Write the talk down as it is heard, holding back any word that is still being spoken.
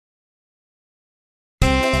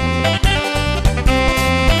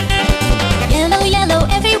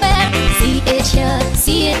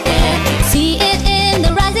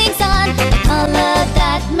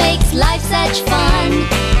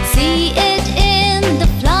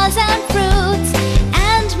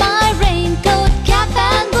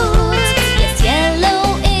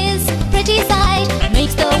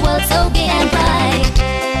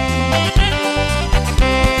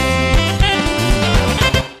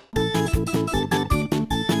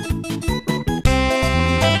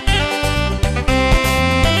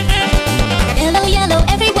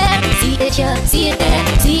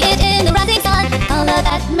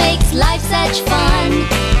such fun.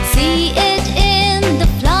 See it in the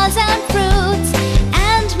flowers and fruits,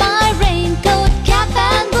 and my raincoat, cap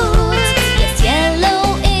and boots. Yes,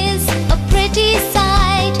 yellow is a pretty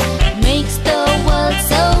sight, makes the world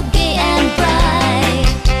so gay and bright.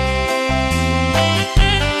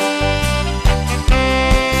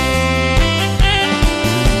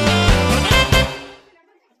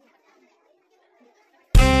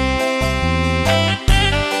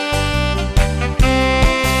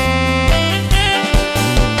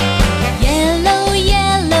 Yellow,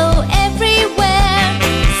 yellow everywhere.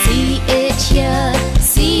 See it here,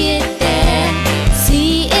 see it there.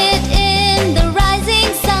 See it in the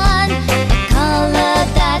rising sun, a color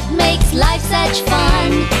that makes life such fun.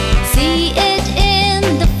 See it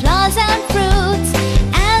in the flowers and fruits,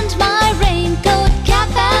 and my raincoat, cap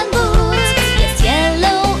and boots. Yes,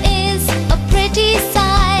 yellow is a pretty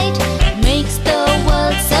sight, makes the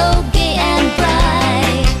world so gay and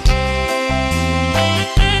bright.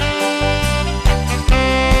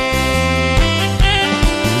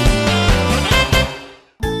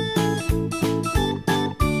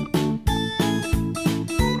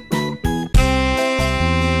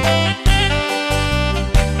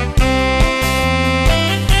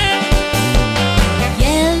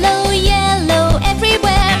 Yellow, yellow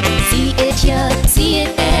everywhere. See it here, see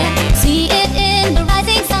it there. See it in the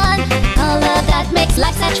rising sun, a color that makes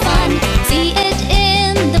life such fun. See it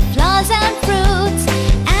in the flowers and fruits,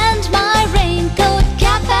 and my raincoat,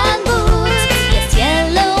 cap and boots. Yes,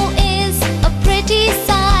 yellow is a pretty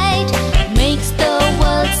sight, makes the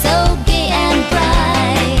world so gay and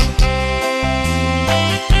bright.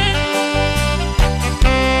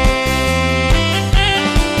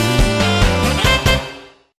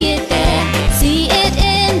 See it there, see it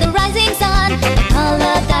in the rising sun, a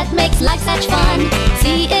color that makes life such fun.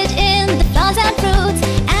 See it in the flowers and fruits,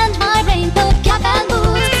 and my raincoat, cap and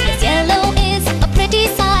boots. Yes, yellow is a pretty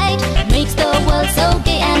sight, makes the world so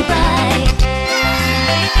gay and bright.